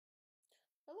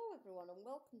everyone and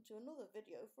welcome to another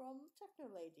video from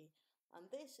Technolady, and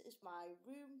this is my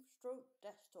room stroke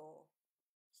desk tour.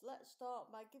 So let's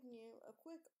start by giving you a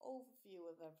quick overview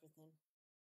of everything.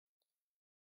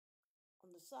 On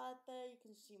the side there you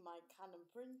can see my Canon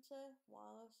printer,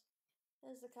 wireless.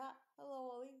 There's the cat,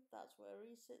 hello Ollie, that's where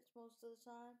he sits most of the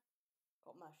time.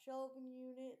 Got my shelving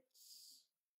units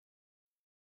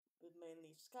with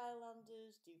mainly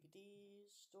Skylanders,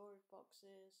 DVDs, storage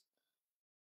boxes.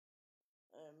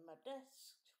 My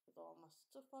desk with all my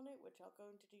stuff on it, which I'll go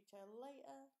into detail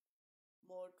later.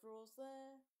 More drawers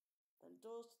there, then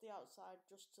doors to the outside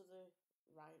just to the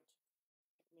right.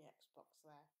 My Xbox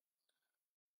there.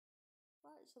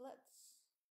 Right, so let's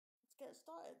get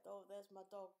started though. There's my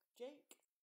dog Jake.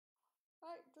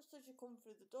 Right, just as you come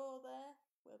through the door there,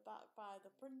 we're back by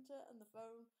the printer and the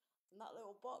phone, and that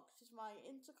little box is my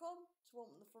intercom to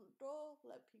open the front door,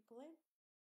 let people in.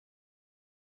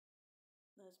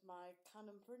 There's my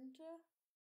Canon printer.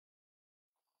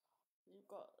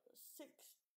 You've got 6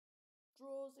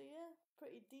 drawers here,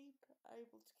 pretty deep,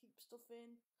 able to keep stuff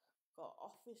in. Got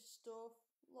office stuff,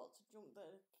 lots of junk that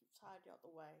keeps tidy out the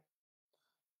way.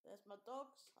 There's my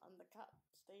dogs, and the cat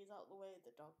stays out the way of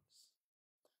the dogs.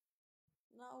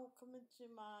 Now coming to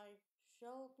my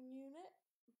shelving unit.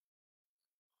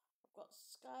 I've got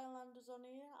Skylanders on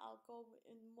here. I'll go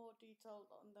in more detail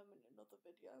on them in another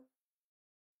video.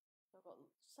 I've got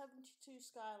 72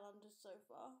 Skylanders so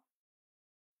far.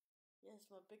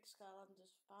 Yes, I'm a big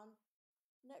Skylanders fan.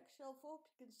 Next shelf up,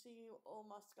 you can see all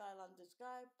my Skylanders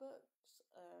guidebooks,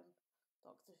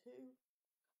 Doctor Who.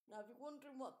 Now, if you're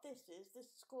wondering what this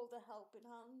is called a helping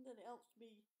hand, and it helps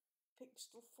me pick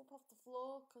stuff up off the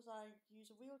floor because I use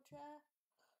a wheelchair,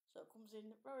 so it comes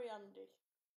in very handy.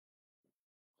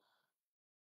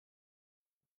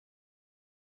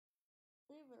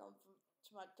 Moving on to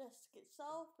my desk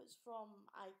itself, it's from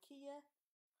IKEA.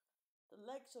 The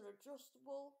legs are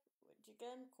adjustable, which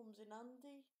again comes in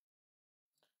handy.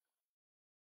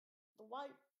 The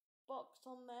white box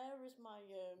on there is my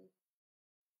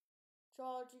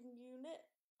charging unit.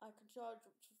 I can charge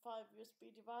up to 5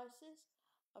 USB devices.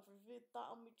 I've reviewed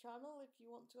that on my channel if you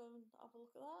want to go and have a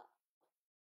look at that.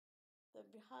 Then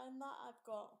behind that I've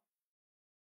got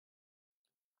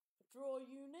a drawer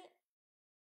unit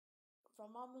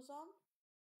from Amazon.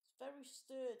 It's very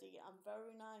sturdy and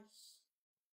very nice.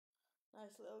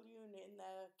 Nice little unit in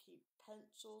there. Keep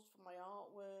pencils for my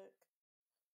artwork,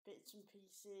 bits and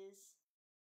pieces.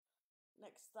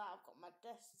 Next to that I've got my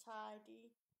desk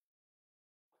tidy.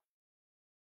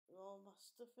 With all my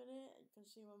stuff in it. You can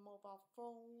see my mobile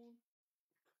phone.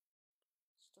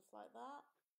 Stuff like that.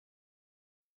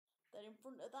 Then in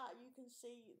front of that you can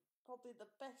see probably the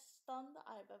best stand that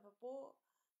I've ever bought.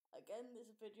 Again, there's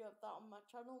a video of that on my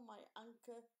channel, my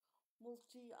Anker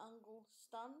multi-angle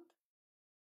stand.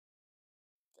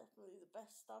 Definitely the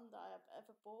best stand that I have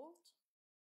ever bought.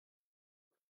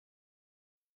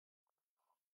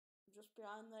 Just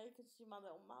behind there you can see my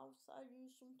little mouse that I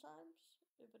use sometimes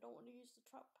if I don't want to use the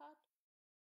trackpad.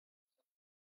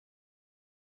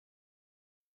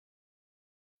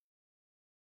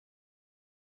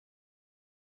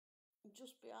 And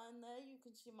just behind there you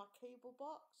can see my cable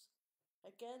box.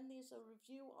 Again, there's a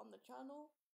review on the channel.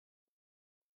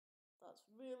 That's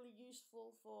really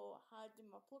useful for hiding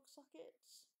my plug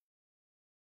sockets.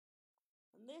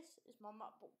 And this is my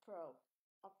MacBook Pro.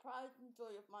 A pride and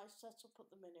joy of my setup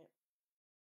at the minute.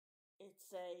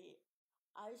 It's a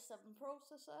i7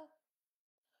 processor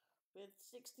with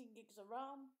 16 gigs of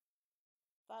RAM,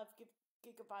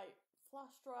 5GB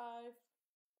flash drive,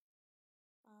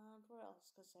 and what else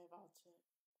can I say about it?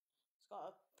 It's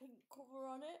got a pink cover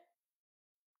on it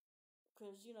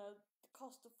because, you know, it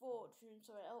cost a fortune,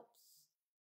 so it helps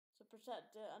to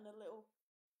protect it, and a little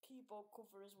keyboard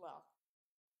cover as well.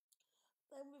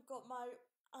 Then we've got my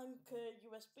Anker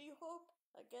USB hub.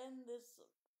 Again, there's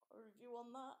a review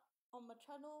on that on my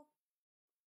channel.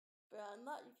 Behind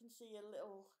that you can see a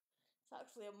little, it's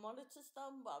actually a monitor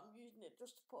stand, but I'm using it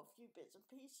just to put a few bits and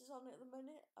pieces on it at the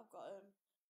minute. I've got a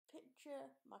picture,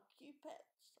 my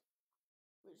Cupets,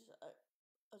 which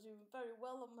are doing very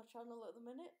well on my channel at the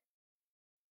minute,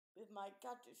 with my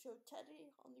Gadget Show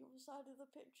Teddy on the other side of the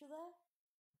picture there.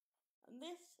 And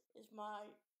this is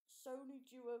my Sony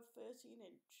Duo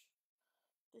 13-inch.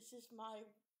 This is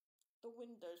the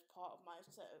Windows part of my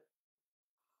setup.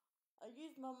 I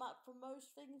use my Mac for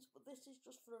most things, but this is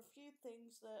just for a few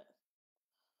things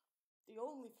the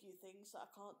only few things that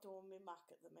I can't do on my Mac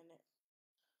at the minute.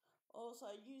 Also,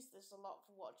 I use this a lot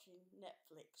for watching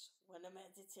Netflix when I'm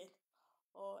editing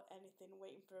or anything,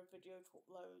 waiting for a video to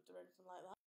upload or anything like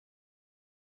that.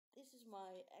 This is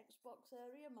my Xbox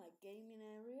area, my gaming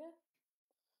area.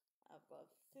 got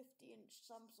a 50-inch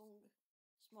Samsung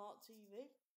smart TV,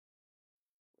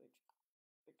 which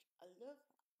I love.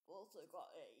 I've also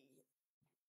got a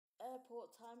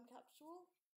airport time capsule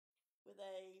with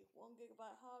a 1 GB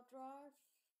hard drive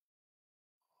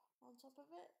on top of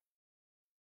it.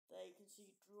 There you can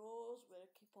see drawers where I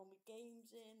keep all my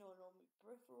games in or all my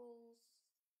peripherals.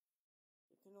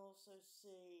 You can also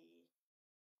see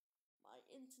my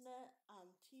internet and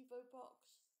TiVo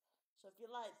box. So if you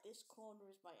like, this corner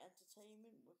is my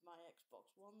entertainment with my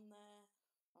Xbox One there,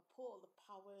 my portable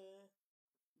power,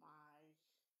 my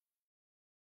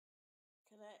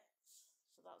Connect.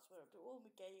 So that's where I do all my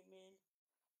gaming.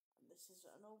 And this is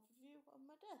an overview of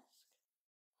my desk.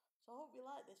 So I hope you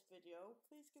like this video.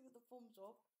 Please give it a thumbs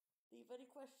up. Leave any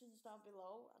questions down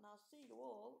below and I'll see you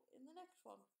all in the next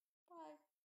one. Bye.